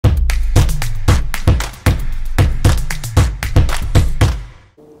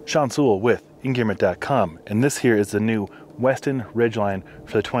Sean Sewell with Engearment.com, and this here is the new Weston Ridgeline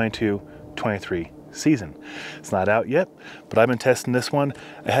for the 22-23 season. It's not out yet, but I've been testing this one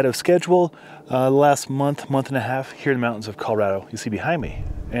ahead of schedule the last month and a half here in the mountains of Colorado, you see behind me.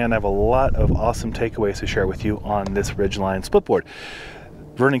 And I have a lot of awesome takeaways to share with you on this Ridgeline Splitboard.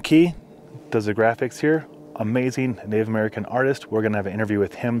 Vernan Kee does the graphics here. Amazing Native American artist. We're going to have an interview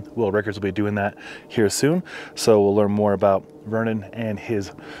with him. Will Records will be doing that here soon. So we'll learn more about Vernan and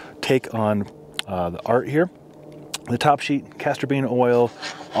his take on the art here. The top sheet, castor bean oil,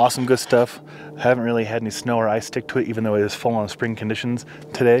 awesome good stuff. Haven't really had any snow or ice stick to it, even though it is full on spring conditions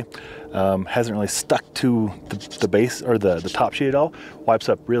today. Hasn't really stuck to the base or the top sheet at all. Wipes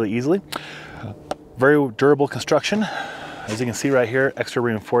up really easily. Very durable construction. As you can see right here, extra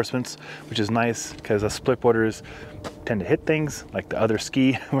reinforcements, which is nice because splitboarders tend to hit things like the other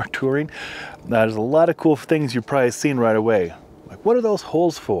ski or touring. There's a lot of cool things you've probably seen right away. Like, what are those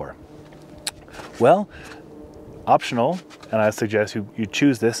holes for? Well, optional, and I suggest you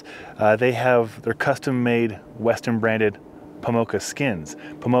choose this. They have their custom-made Western branded Pomoca skins.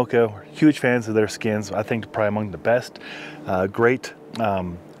 Pomoca, huge fans of their skins. I think probably among the best. Great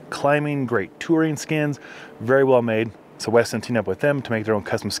climbing, great touring skins, very well made. So Weston teamed up with them to make their own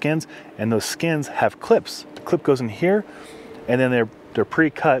custom skins, and those skins have clips. The clip goes in here, and then they're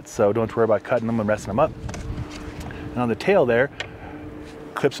pre-cut, so don't worry about cutting them and messing them up. And on the tail there,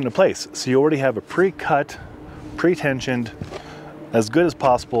 clips into place. So you already have a pre-cut, pre-tensioned, as good as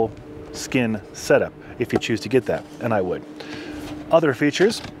possible skin setup if you choose to get that, and I would. Other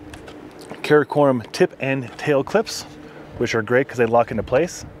features, Karakoram tip and tail clips, which are great because they lock into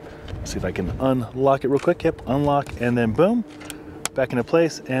place. See if I can unlock it real quick. Yep, unlock, and then boom, back into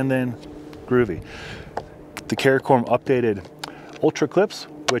place, and then groovy. The Karakoram updated Ultra clips,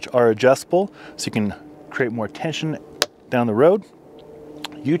 which are adjustable, so you can create more tension down the road.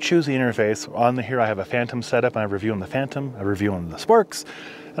 You choose the interface. On here I have a Phantom setup, and I have a review on the Phantom, a review on the Sparks,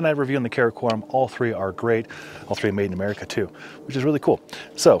 and I have a review on the Karakoram. All three are great. All three made in America too, which is really cool.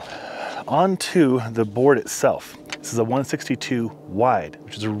 So, on to the board itself. This is a 162 wide,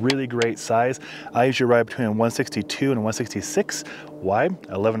 which is a really great size. I usually ride between a 162 and a 166 wide,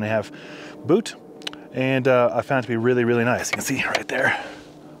 11.5 boot, and I found it to be really, really nice. You can see right there,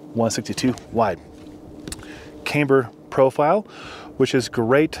 162 wide. Camber profile, which is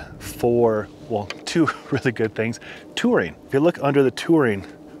great for, well, two really good things. Touring. If you look under the touring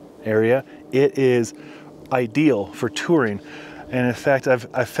area, it is ideal for touring. And in fact,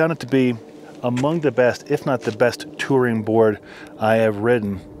 I've found it to be among the best, if not the best touring board I have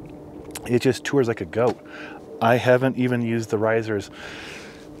ridden. It just tours like a goat. I haven't even used the risers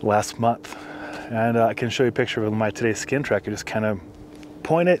last month. And I can show you a picture of my today's skin tracker. Just kind of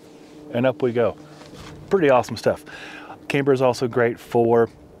point it and up we go. Pretty awesome stuff. Camber is also great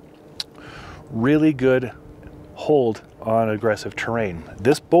for really good hold on aggressive terrain.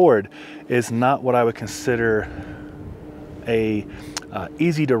 This board is not what I would consider a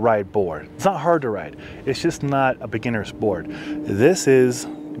easy to ride board. It's not hard to ride. It's just not a beginner's board. This is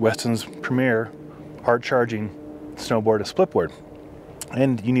Weston's premier hard charging snowboard, a splitboard,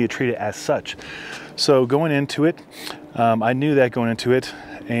 and you need to treat it as such. So going into it, I knew that going into it,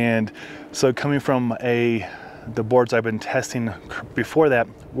 and so coming from the boards I've been testing before that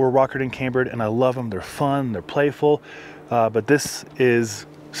were rockered and cambered, and I love them. They're fun, they're playful, but this is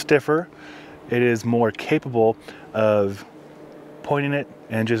stiffer. It is more capable of pointing it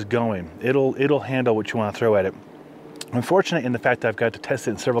and just going. It'll handle what you want to throw at it. I'm fortunate in the fact that I've got to test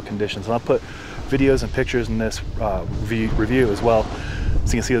it in several conditions, and I'll put videos and pictures in this review as well, so you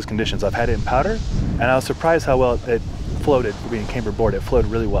can see those conditions. I've had it in powder, and I was surprised how well it floated for being a camber board. It flowed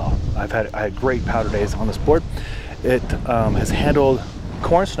really well. I had great powder days on this board. It has handled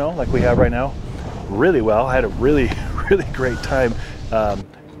corn snow like we have right now really well. I had a really great time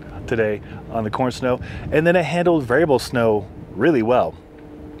today on the corn snow, and then it handled variable snow really well.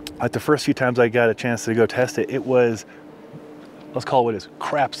 Like the first few times I got a chance to go test it, it was, let's call it what it is,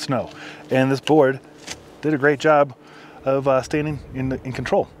 crap snow. And this board did a great job of staying in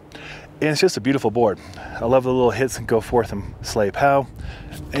control. And it's just a beautiful board. I love the little hits and go forth and slay pow.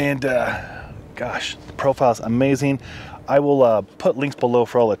 And gosh, the profile's amazing. I will put links below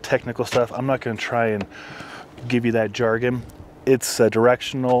for all the technical stuff. I'm not going to try and give you that jargon. It's a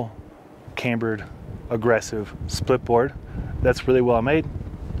directional, cambered, aggressive split board that's really well made.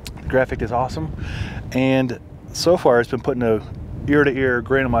 The graphic is awesome, and so far it's been putting a ear-to-ear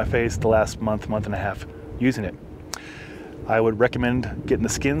grin on my face the last month and a half using it. I would recommend getting the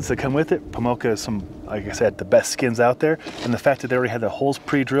skins that come with it. Pomoca is some, like I said, the best skins out there. And the fact that they already had the holes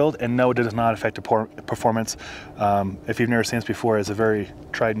pre-drilled, and no, it does not affect the performance. If you've never seen this before, it's a very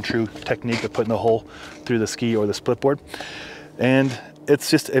tried and true technique of putting the hole through the ski or the split board. And it's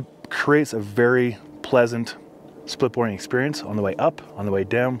just, it creates a very pleasant split boarding experience on the way up, on the way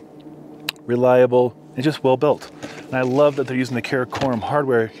down, reliable, and just well built. And I love that they're using the Karakorum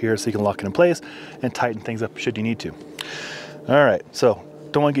hardware here so you can lock it in place and tighten things up should you need to. All right, so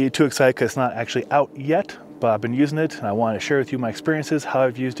don't want to get you too excited because it's not actually out yet, but I've been using it and I want to share with you my experiences, how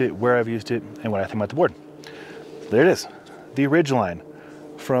I've used it, where I've used it, and what I think about the board. So there it is, the Ridgeline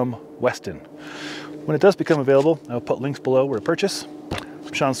from Weston. When it does become available, I'll put links below where to purchase.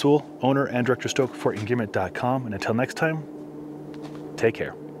 I'm Sean Sewell, owner and director stoke for Engearment.com, and until next time, take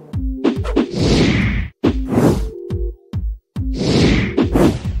care.